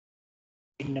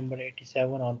number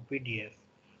 87 on PDF.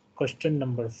 Question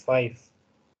number 5.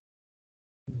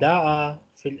 دعا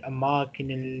في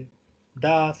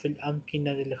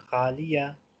الأمكنة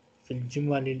الخالية في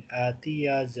الجمل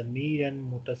الآتية ضميرا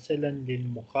متصلا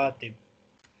للمخاطب.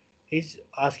 He's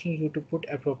asking you to put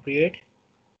appropriate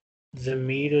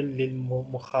ضمير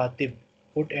للمخاطب.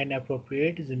 Put an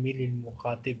appropriate ضمير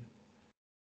للمخاطب.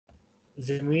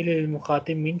 ضمير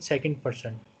للمخاطب means second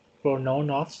person, pronoun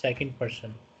of second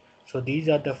person. So these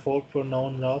are the 4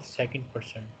 pronouns of second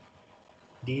person.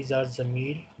 These are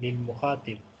ضمير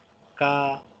للمخاطب.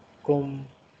 Ka, kum,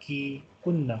 ki,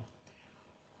 kunna.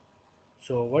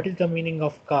 So what is the meaning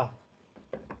of ka?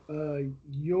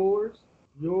 Yours.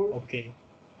 Okay.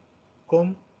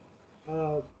 Kum,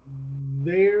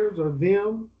 Theirs or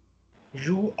them.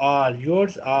 you all,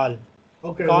 yours all.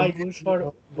 Okay, Ka the is used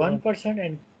for one person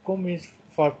and kum is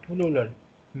for plural,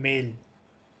 male.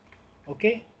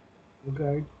 Okay.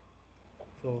 okay.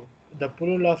 So the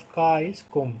plural of ka is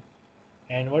kum.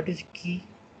 And what is ki?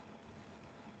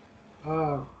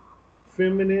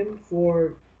 Feminine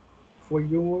for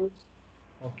yours.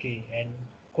 Okay. And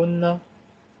kunna?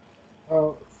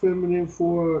 Feminine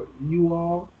for you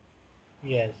all.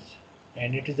 Yes.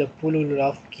 And it is the plural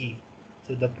of ki.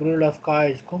 So the plural of ka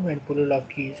is kum and plural of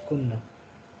ki is kunna.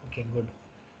 Okay, good.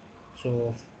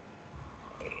 So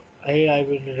here I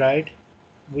will write,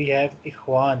 we have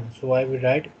ikhwan. So I will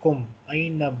write kum.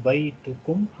 Aina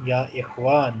baytukum ya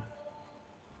ikhwan.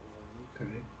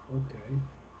 Okay. I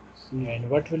see. And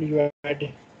what will you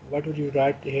add? What will you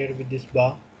write here with this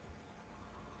ba?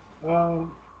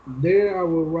 There I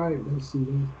will write. Let's see.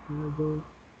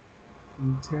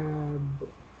 Kitab.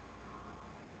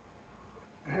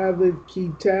 Have the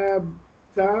kitab.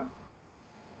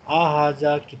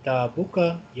 Ahaza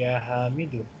kitabuka ya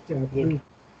hamidu. Good.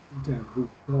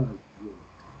 Kitabuka.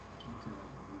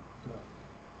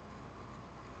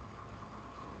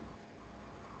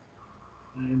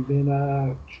 And then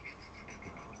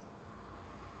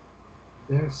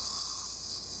that's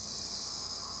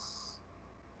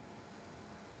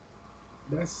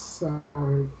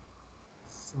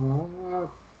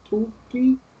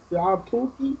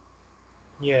Satuki.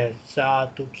 Yes,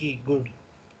 saatuki. Good.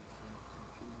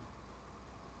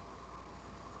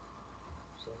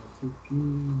 Satuki,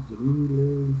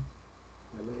 Jamile,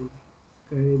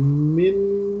 okay,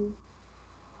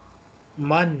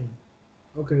 Man.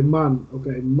 Okay, man.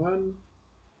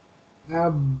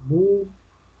 Abu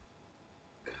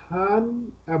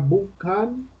Khan.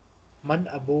 Man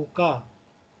abuka.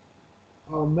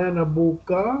 Man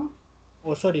Abuka.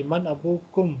 Oh, sorry, man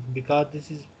abukum, because this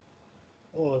is,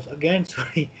 oh, again,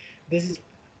 sorry, this is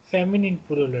feminine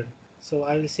plural. So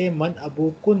I will say man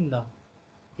abukunna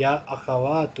ya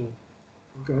akhawatu.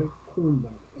 Okay, Kuna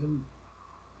and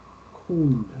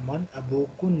Kuna. Man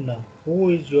abukunna, who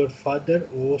is your father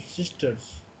or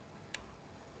sisters?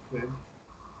 Okay.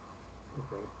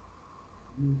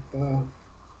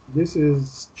 This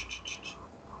is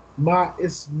Ma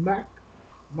Ismak.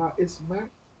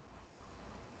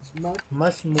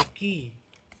 Masmuki.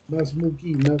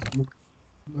 Masmuki.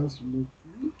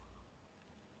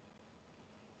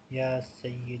 Ya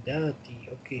sayyidati.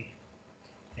 Okay.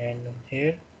 And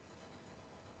here,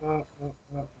 Uh, uh,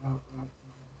 uh, uh, uh,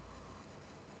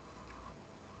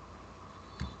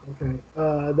 okay.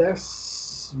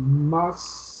 That's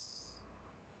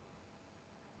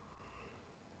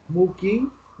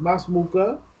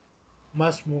Masmuka.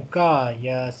 masmuka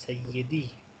ya sayyidi.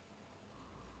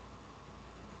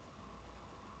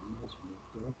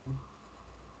 Masmuka.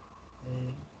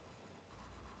 Mm,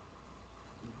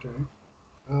 Okay.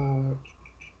 Uh,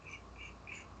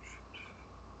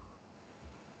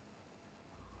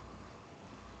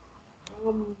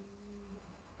 um,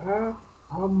 uh,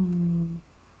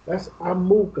 that's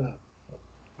Amuka.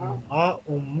 A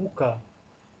ummuka.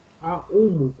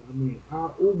 Umuka. I mean,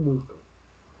 Umuka.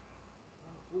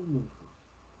 Umuka.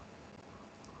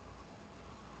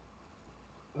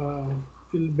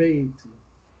 Fil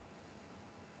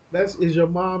is your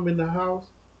mom in the house?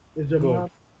 Is your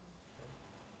Good.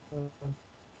 mom?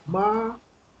 Ma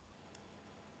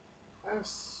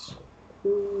as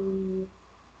who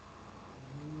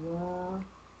wa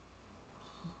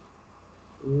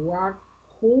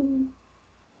wakum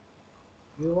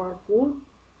wakun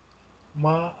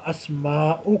Ma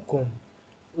asma'ukum.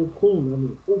 ukun. I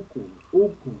mean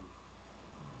ukun.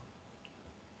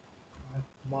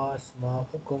 Ma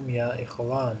asma'ukum ya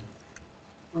ikhwan.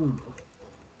 Okay.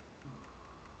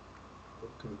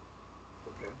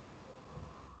 Okay.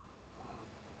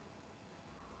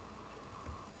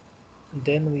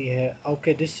 Then we have,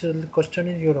 okay, this question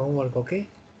is your homework, okay?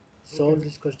 Solve Okay.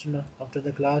 this question after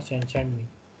the class and send me.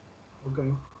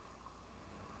 Okay.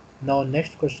 Now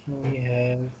next question we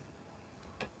have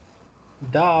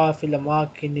دعا في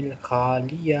الأماكن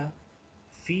الخالية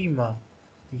فيما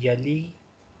يلي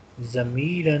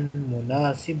ضميرا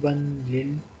مناسبا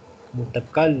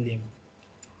للمتكلم.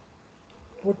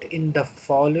 Put in the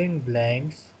following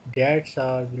blanks that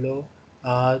are below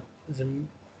are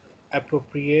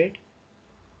appropriate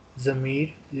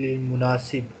ضمير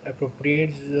للمناسب. Appropriate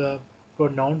is a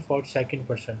pronoun for second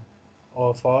person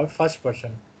or for first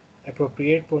person.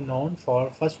 Appropriate pronoun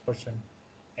for first person.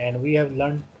 And we have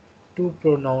learned two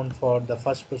pronouns for the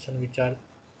first person, which are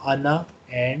ana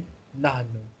and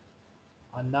nahnu.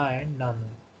 Ana and nahnu.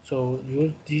 So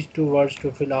use these two words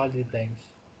to fill all the blanks.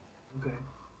 Okay.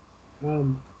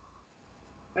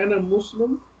 أنا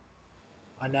مسلم.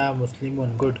 Ana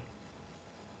muslimun. Good.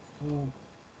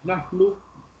 نحن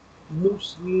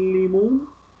مسلمون.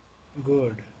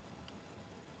 Good.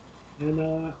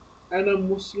 أنا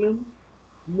مسلم.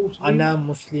 Ana مسلم.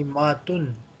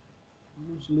 muslimatun.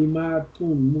 مسلمات.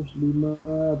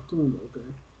 Okay.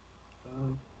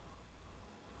 Uh,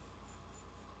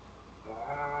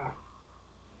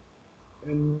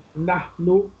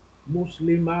 نحن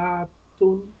مسلمات.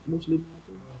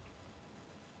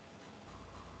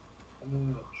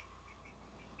 Uh,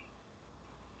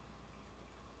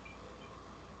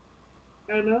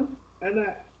 أنا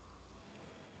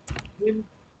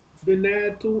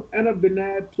بنات. أنا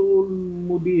بنات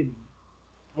المدير.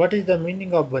 What is the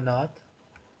meaning of banat?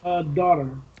 Daughter.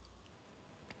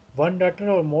 One daughter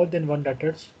or more than one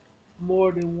daughters?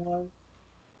 More than one.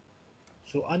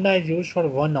 So Anna is used for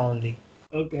one only.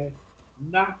 Okay.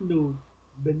 نحن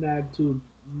بنات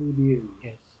المدير.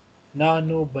 Yes.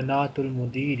 Nanu banatul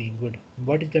mudiri. Good.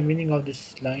 What is the meaning of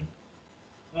this line?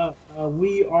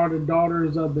 We are the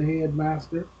daughters of the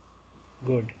headmaster.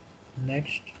 Good.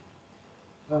 Next.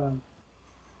 Uh,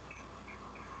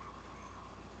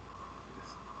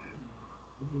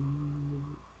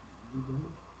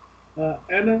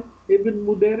 Anna ibn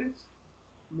Mudaris.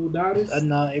 It's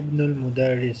Anna ibnul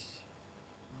mudaris.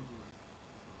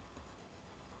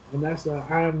 And that's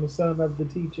I am the son of the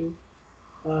teacher.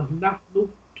 نحن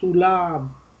طلاب.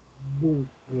 Good.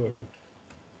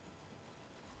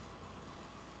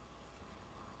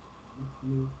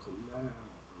 نحن طلاب.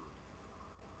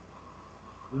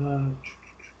 Uh,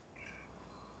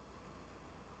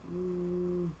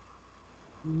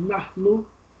 نحن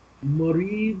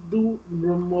مريدة.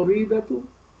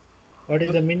 What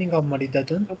is the meaning of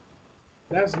maridatun?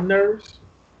 That's nurse.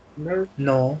 Nurse.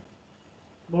 No.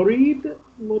 Murid it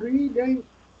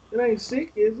ain't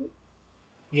sick, is it?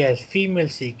 Yes, female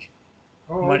Sikh.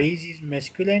 Oh, Mariz is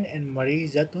masculine and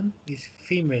marizatun is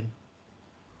female.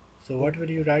 So what will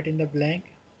you write in the blank?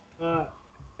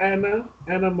 Anna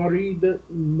Marida.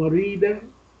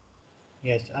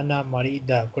 Yes, Anna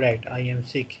marida. Correct. I am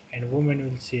sick. And woman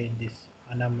will say this.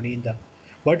 Anna marida.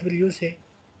 What will you say?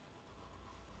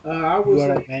 I You would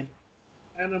are a say man.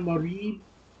 Anna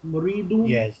Maridun.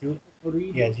 Yes, you.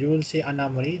 Maridun. Yes, you will say Anna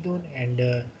maridun, and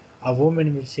a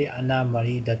woman will say Anna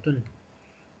maridatun.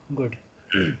 Good.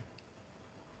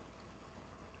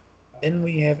 Then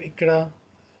we have Ikra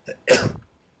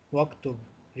Waktub.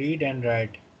 Read and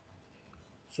write.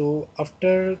 So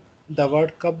after the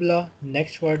word kabla,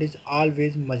 next word is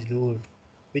always majroor,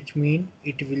 which means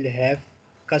it will have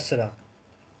kasra.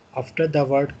 After the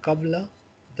word kabla,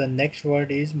 the next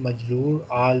word is majroor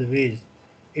always.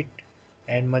 It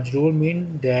and majroor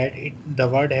mean that the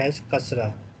word has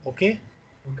kasra. Okay?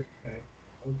 Okay.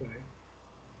 Okay.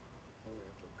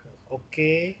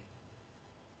 Okay.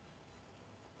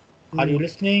 Are you Mm,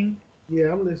 listening?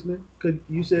 yeah, I'm listening. Cause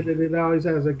you said Okay. that it always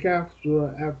has a capsule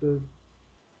after, like,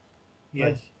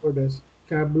 Yes. for this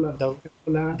The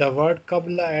kabla. the word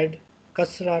kabla add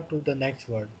kasra to the next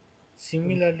word.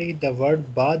 Similarly, the word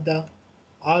bada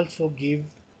also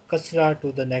give kasra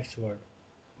to the next word.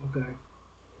 Okay.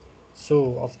 So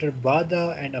after bada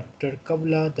and after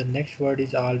kabla, the next word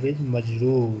is always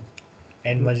majroor.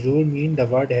 And majroor mean the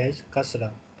word has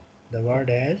kasra. The word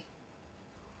has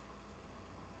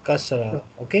kasra.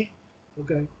 Okay?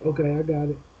 Okay. Okay. I got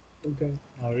it. Okay.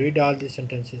 Now read all the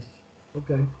sentences.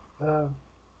 Okay.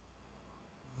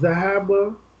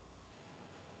 ذهب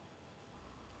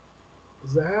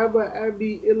ذهب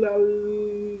أبي إلى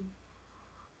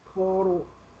القاهرة.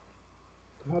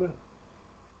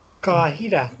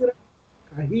 Kahira.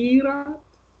 Kahira.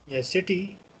 Yes,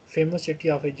 city. Famous city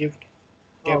of Egypt.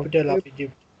 Oh, Capital of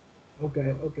Egypt.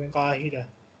 okay. Okay. Kahira.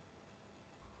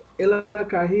 إلى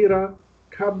القاهرة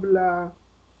قبل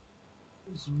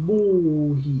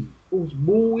أسبوعي.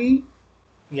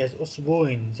 Yes,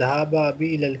 Usbuin. Zahaba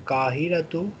abi ilal Kahira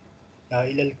to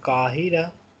ilal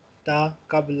Kahira خرجت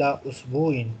قبل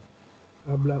أسبوع.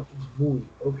 قبل أسبوع.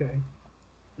 Okay.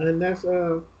 And that's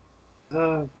uh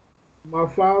my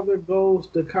father goes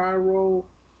to Cairo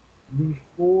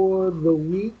before the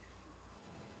week.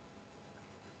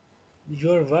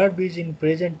 Your verb is in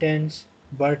present tense,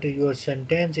 but your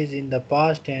sentence is in the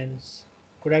past tense.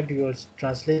 Correct your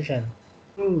translation.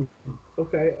 Hmm.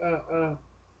 Okay.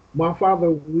 My father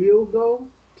will go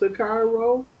to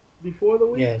Cairo before the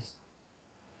week. Yes.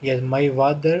 Yes, my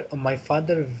father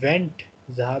went.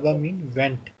 Zahaba mean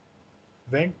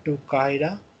went to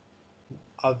Kahira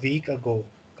a week ago.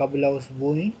 Qabla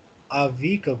usbuin, a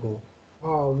week ago.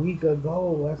 Oh, a week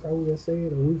ago. That's how we were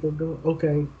saying a week ago.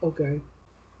 Okay. Okay.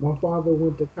 My father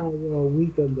went to Cairo a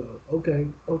week ago. Okay.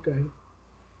 Okay.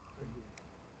 I get it.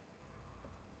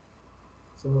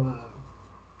 So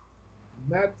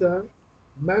متى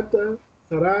متى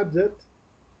خرجت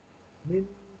من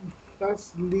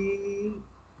فصلي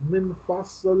من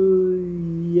فصل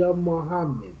يا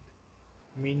محمد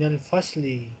Min al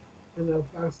fasli. من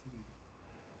الفصل.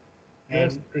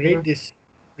 That's And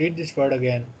read this word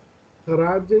again.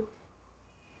 خرجت,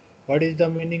 What is the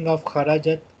meaning of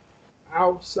kharajat?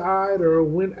 outside or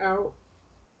went out.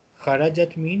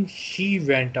 Kharajat means she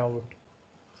went out.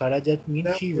 Kharajat means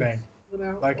That she went. was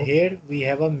went out. But Okay. here we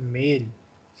have a male.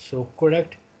 So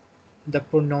correct the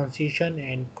pronunciation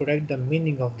and correct the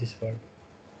meaning of this word.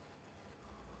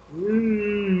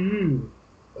 Mm.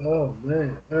 Oh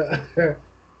man.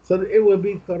 So it would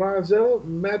be Karaja,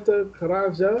 Meta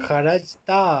Karaja,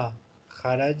 Kharajta.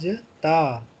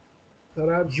 Kharajta.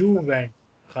 Karaj. You went.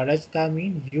 Kharajta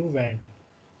means you went.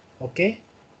 Okay?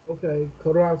 Okay,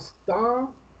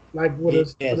 Karajta, like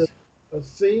Yes. a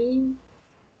scene.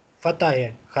 Fatah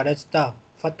here. Kharajta.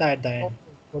 Fatah at the Oh, end.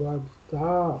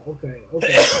 Karajta. Okay,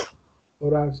 okay. And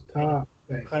Karajta.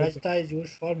 Okay, okay, kharajta is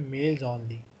used for males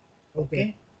only. okay,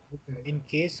 Okay? okay, In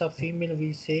case of female,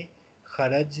 we say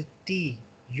kharajti.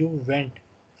 You went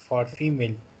for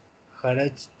female.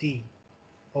 Kharajti.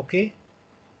 Okay?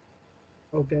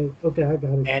 okay, okay. I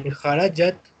got it. And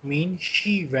kharajat means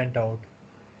she went out.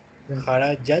 Okay,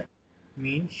 Kharajat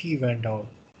means she went out.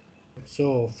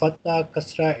 So fatha,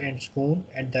 kasra and spoon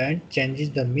at the end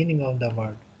changes the meaning of the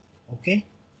word. Okay?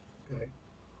 okay.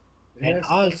 And And that's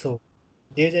also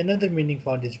there's another meaning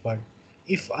for this word.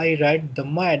 If I write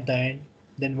dhamma at the end,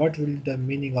 then what will be the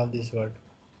meaning of this word?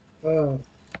 uh,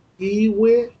 he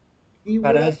went, he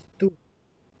went. Kharajtu.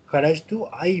 Kharajtu,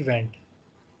 I went.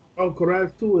 Oh,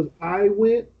 Karajtu is I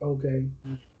went. Okay,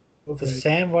 So okay.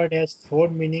 same word has four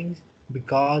meanings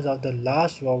because of the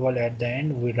last vowel at the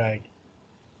end we write.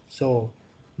 So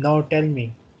now tell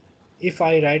me, if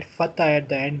I write fatha at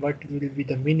the end, what will be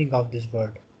the meaning of this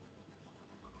word?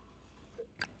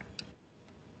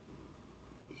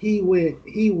 He went,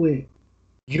 he went.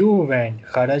 You went.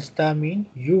 Kharajta means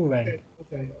you went. Okay,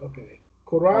 okay, okay.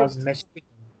 For Karajta. masculine.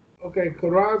 Okay,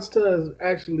 Karajta is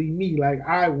actually me. Like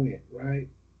I went, right?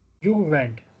 You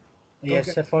went. Yes,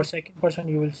 Okay, so for second person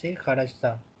you will say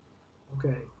kharajta.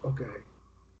 okay, okay.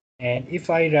 And if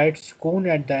I write skoon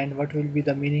at the end, what will be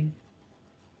the meaning?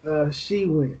 She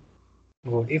went.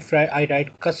 Good. If I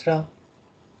write kasra,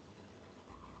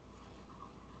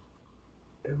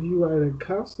 If you write a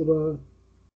kasra,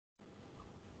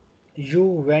 you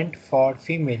went for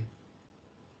female.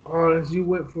 or as you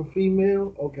went for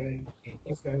female, okay, Okay.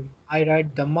 If okay. I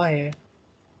write dhamma here,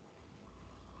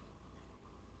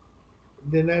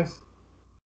 Then that's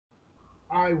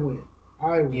I went.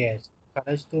 I went. yes,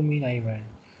 kharajtu mean I went.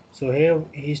 So here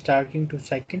he is talking to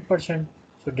second person.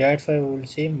 So that's why we will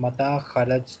say mata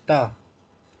kharajta.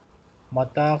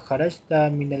 Mata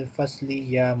kharajta min al fasli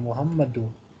ya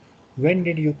Muhammadu. When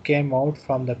did you came out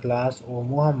from the class, O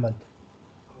Muhammad?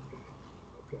 Okay,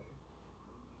 okay,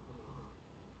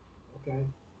 okay.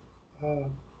 Uh,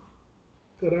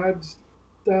 Karajtu.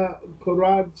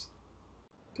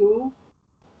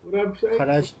 What I'm saying? Kharajtu.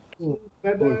 Karajtu Good.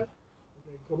 better.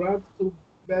 Okay, Karajtu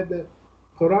better.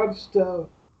 Karajtu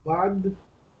bad.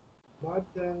 Bad.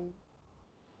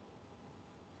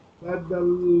 Badal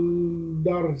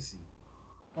Darsi.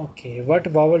 Okay. What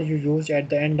vowel you use at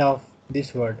the end of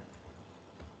this word?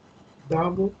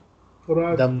 Damu.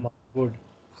 Karaj. Dhamma. Good.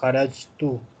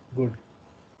 Kharajtu. Good.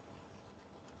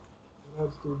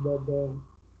 Karajtu bad.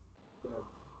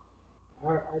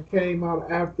 I came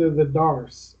out after the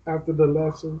Dars, after the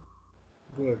lesson.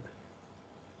 Good.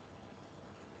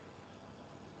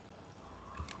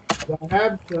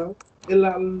 ذهبت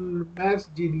إلى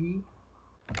المسجد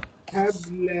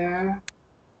قبل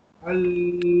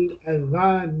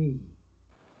الأذان.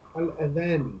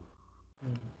 الأذان.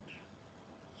 Hmm.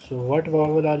 So what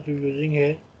vowel are you using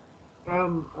here?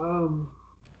 Um, um,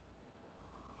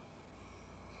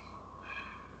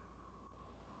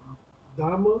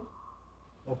 Dama.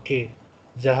 Okay.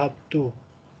 ذهبت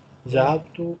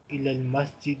ذهبت إلى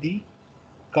المسجد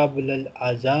قبل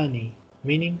الأذان.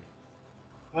 Meaning,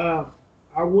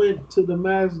 I went to the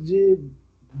masjid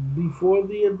before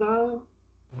the adhan.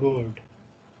 good.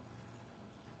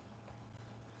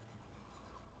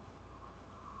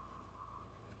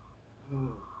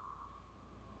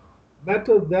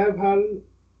 متى ذهب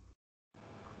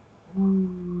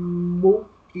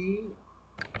عمك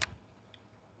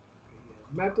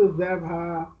متى ذهب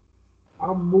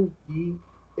عمك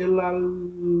إلى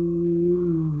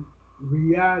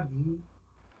الرياض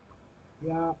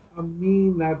يا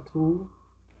أمينة,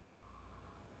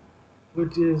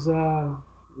 which is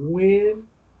when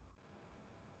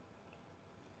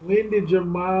did your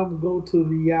mom go to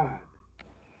Riyadh?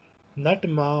 Not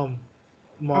mom.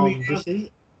 I mean, Mom. This is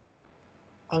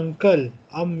uncle.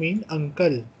 Mean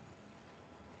uncle.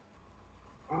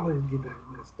 I always get that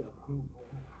messed up. I don't know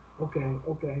why.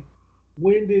 Okay.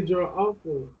 When did your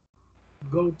uncle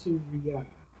go to Riyadh?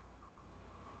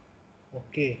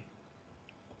 Okay.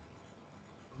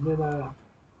 And then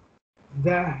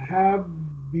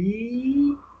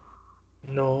Zahabi,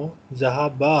 No.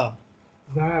 Zahaba.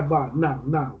 Zahaba,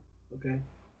 now. Okay.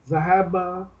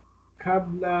 Zahaba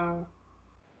Kabla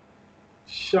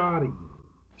Shari, Hmm.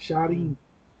 Shari,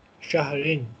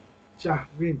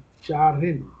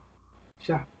 Shahrin.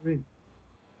 Shahrin.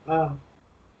 Uh,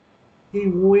 he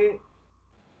went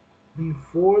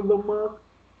before the month.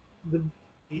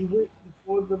 He He, went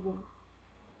before the month.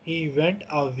 he went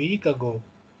a week ago.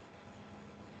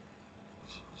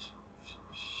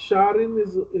 Sharin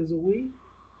is a week.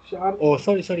 Sharin. Oh,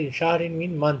 sorry. Shahrin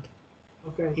mean month.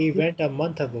 Okay. He went a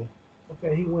month ago.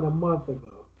 Okay. He went a month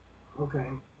ago. Okay.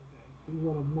 He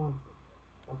went a month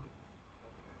ago.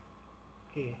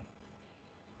 Okay.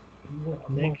 He went a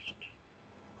month. Next.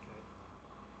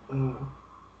 Uh,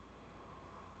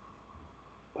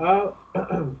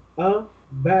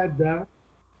 Bada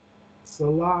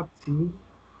Salati.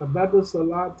 Bada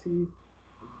Salati.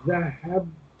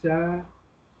 ذهبت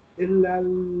إلى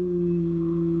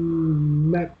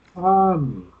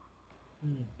المطعم.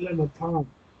 Hmm. إلى المطعم.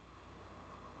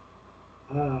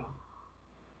 Uh,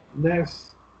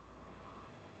 next.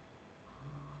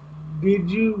 Did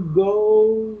you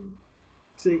go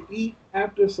to eat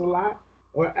after Salat?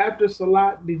 Or after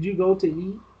Salat, did you go to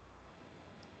eat?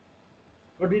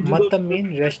 Or did you go Mata to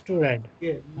mean restaurant.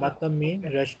 yeah, no, Mata mean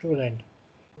okay. restaurant.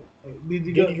 Did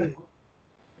you Did go you?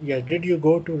 Yeah. Did you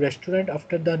go to restaurant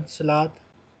after the salat?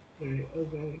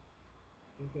 okay.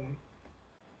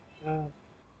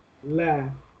 لا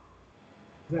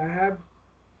ذهبت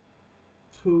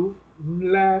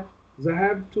لا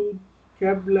ذهبت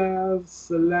قبل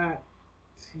صلاتي.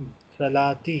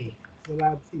 Salati.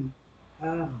 Salati.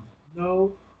 Uh, Hmm.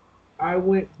 no, I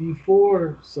went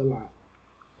before Salat.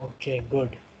 Okay.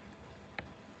 Good.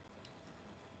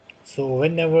 So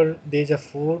whenever there's a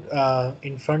food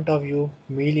in front of you,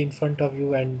 meal in front of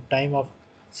you, and time of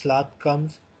salat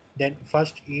comes, then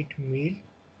first eat meal.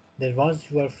 Then once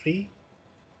you are free,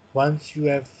 once you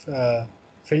have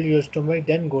filled your stomach,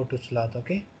 then go to salat.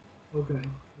 Okay? Okay.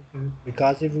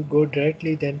 Because if you go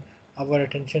directly, then our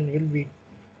attention will be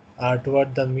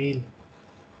toward the meal,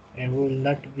 and we will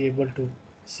not be able to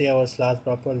say our salat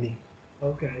properly.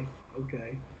 Okay.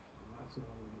 That's all I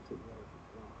want to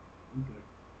know. Okay.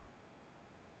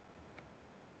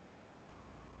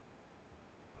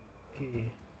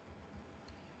 Okay.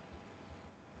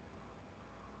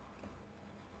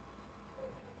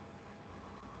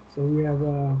 So we have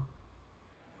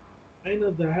أين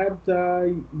ذهبت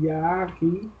يا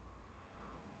أخي,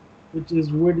 which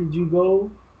is where did you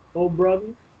go, oh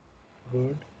brother?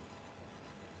 Good.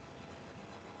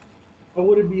 Or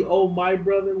would it be oh my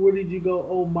brother? Where did you go,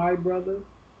 oh my brother?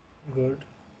 Good.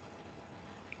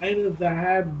 أين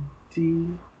ذهبت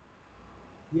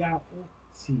يا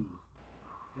أختي?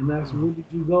 And that's Hmm. where did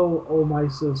you go, oh my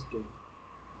sister?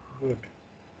 Good.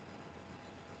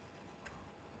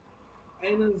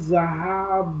 أين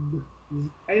ذهب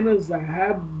أين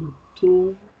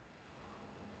ذهبتم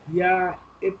يا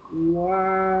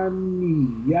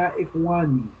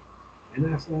إخواني? And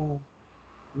that's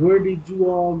where did you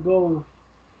all go,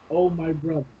 oh my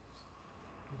brothers?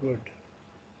 Good.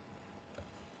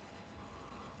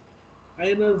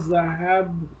 أين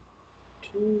ذهبتما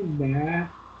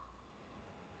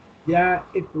يا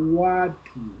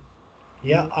إخواتي? And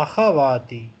Ya that's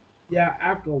akhawati. يا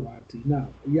أخواتي. No,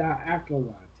 يا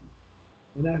أخواتي.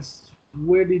 And that's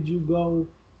where did you go,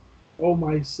 oh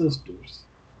my sisters?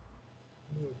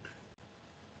 Good.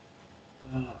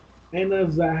 أين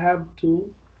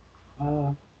ذهبت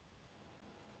uh,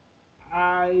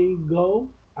 I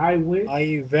went,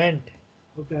 I went.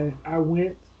 Okay, I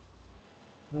went.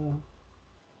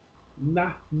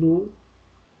 Nahnu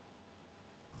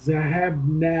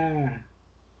zahabna,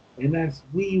 and that's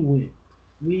we went.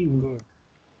 We went. Good.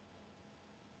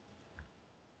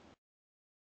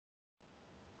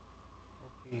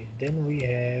 Okay. Then we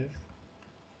have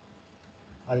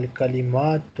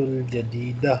al-kalimatul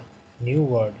jadida, new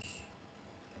words.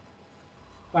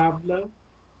 Qabla,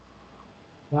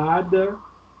 ba'da,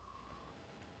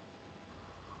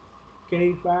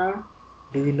 kayfa.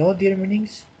 Do you know their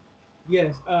meanings?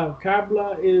 Yes,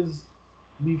 qabla is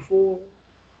before,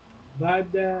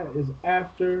 ba'da is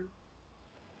after,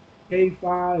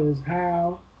 kayfa is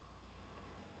how,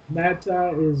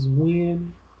 mata is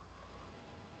when,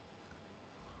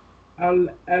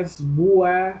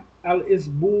 al-isbu'a,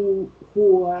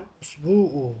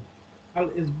 Usbu'u.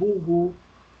 al-isbu'u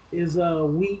is a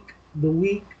week, the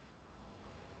week,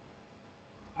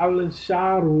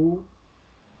 al-sharu,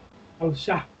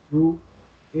 al-shahru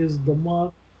is the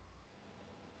month,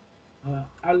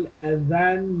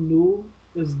 al-adhanu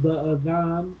is the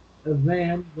adhan,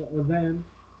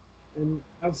 and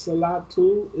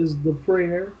as-salatu is the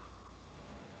prayer,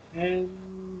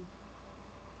 and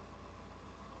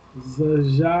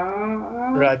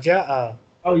zaja'a. Raja'a.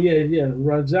 Oh yeah, yeah.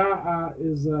 Raja'a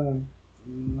is hold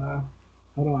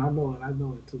on, I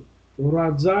know it too.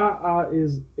 Raja'a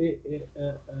is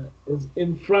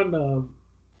in front of.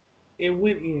 It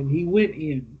went in. He went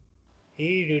in.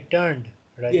 He returned.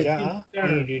 Yes, he Raja'a. He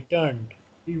returned. returned.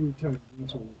 He returned.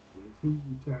 That's what it is. He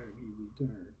returned. He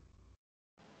returned.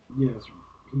 Yes,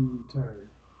 he returned.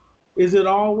 Is it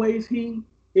always he?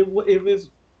 If it's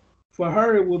for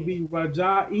her, it would be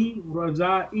Raja'i.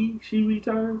 Raja'i. She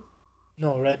returned.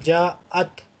 No,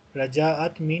 Raja'at.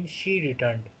 Raja'at means she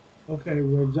returned. Okay,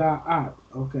 Raja'at.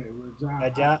 Okay,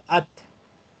 Raja'at. Raja'at.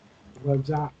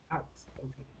 Raja'at.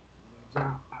 Okay,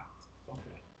 Raja'at.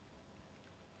 Okay.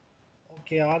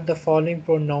 Okay, all the following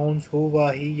pronouns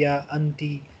huwa, hiya,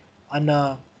 anti,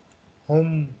 ana,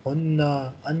 hum,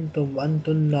 hunna, antum,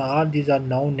 antunna, all these are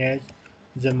known as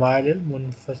Zamail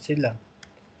al-Munfasila.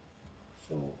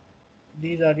 So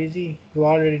these are easy. You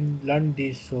already learned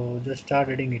these, so just start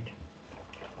reading it.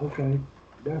 Okay.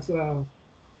 That's huwa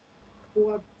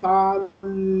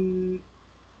talbun.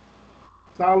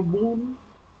 Talbun.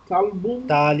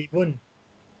 Talibun.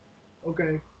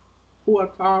 Okay. Huwa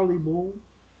talibun.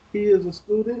 He is a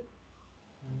student.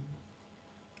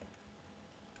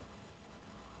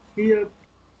 Here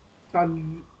tal,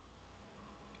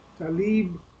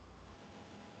 talib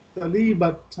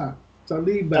talibata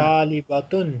talibat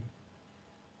Talibatun.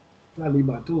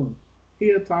 talibatun.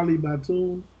 Here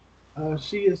talibatun.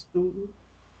 She is student.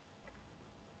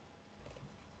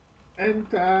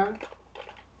 Anta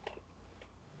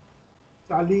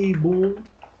talibun.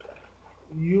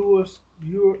 You are a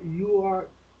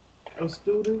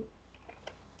student.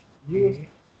 You are Okay.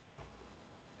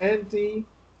 anti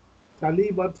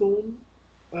talibatun.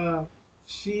 Uh,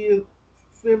 she is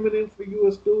feminine for you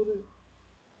a student.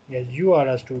 Yes, you are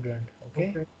a student. Okay.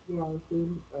 Okay, you are a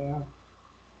student. So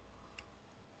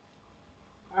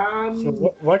And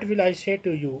what will I say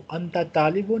to you? Anta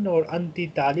talibun or anti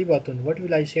talibatun? What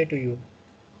will I say to you?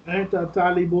 anta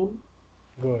talibun.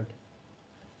 Good.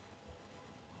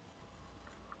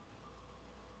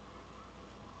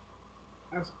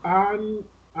 As anna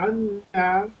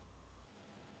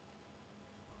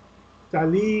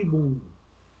talibun.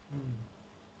 Hmm.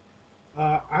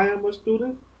 I am a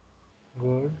student.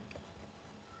 Good.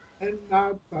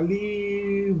 Anna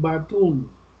talibatun.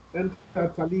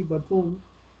 Anta talibatun.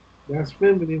 That's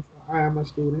feminine for I am a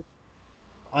student.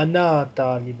 Ana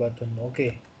talibatun.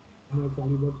 Okay. Anna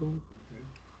talibatun. Okay.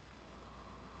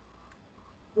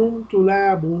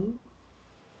 Tulabun.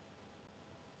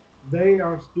 They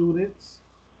are students.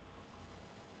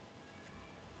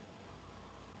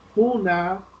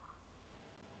 Huna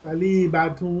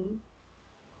talibatun.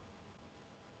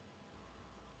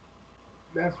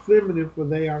 That's feminine for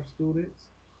they are students.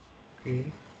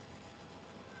 Okay.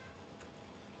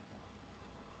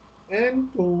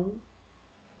 Antum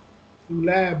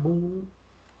tulabun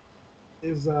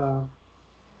is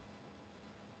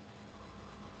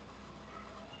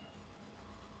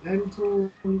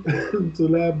antum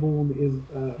tulabun is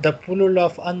The plural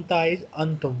of anta is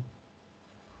antum.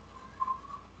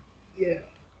 yeah.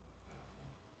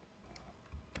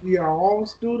 We are all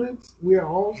students. We are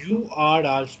all You students. are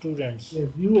all students. Yes,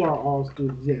 you are all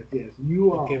students. Yes, yes,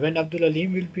 you Okay, are. when Abdul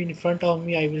Aleem will be in front of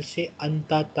me, I will say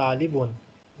anta talibun.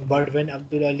 Okay. But when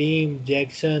Abdul Aleem,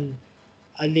 Jackson,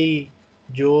 Ali,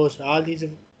 Jose, all these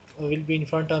will be in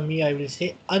front of me, I will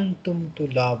say antum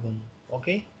tulabun.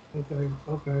 Okay? Okay.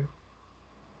 Okay.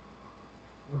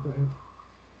 Okay.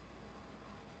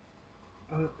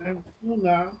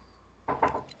 Antuna,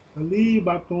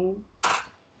 Talibatun,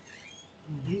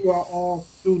 you are all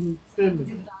students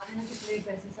feminine.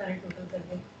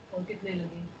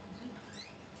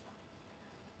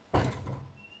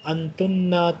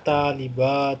 Antunna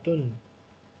talibatun.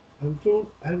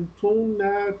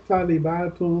 Antuna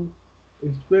Talibatun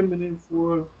is feminine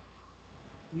for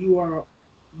you are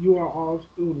all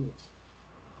students.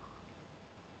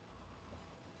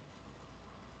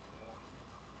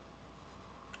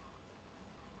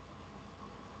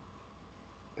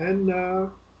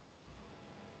 Anna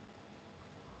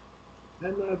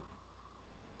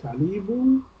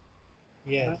Talibu,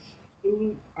 Yes.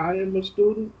 I am a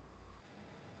student.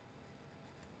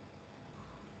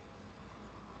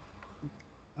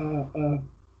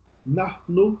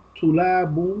 Nahnu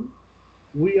tulabun,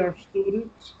 we are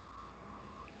students.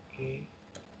 Okay.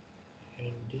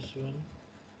 And this one.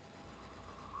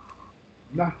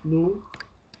 Nahnu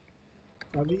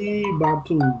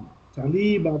talibatun.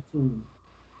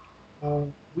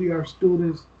 We are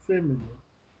students feminine.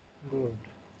 Good.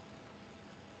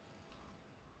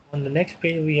 On the next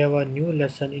page we have a new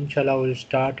lesson. Inshallah we'll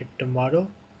start it tomorrow.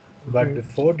 But Okay.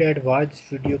 before that, watch this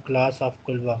video class of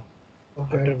Kulwa.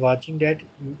 After Okay. watching that,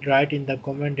 write in the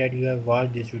comment that you have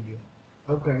watched this video.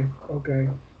 Okay. Okay.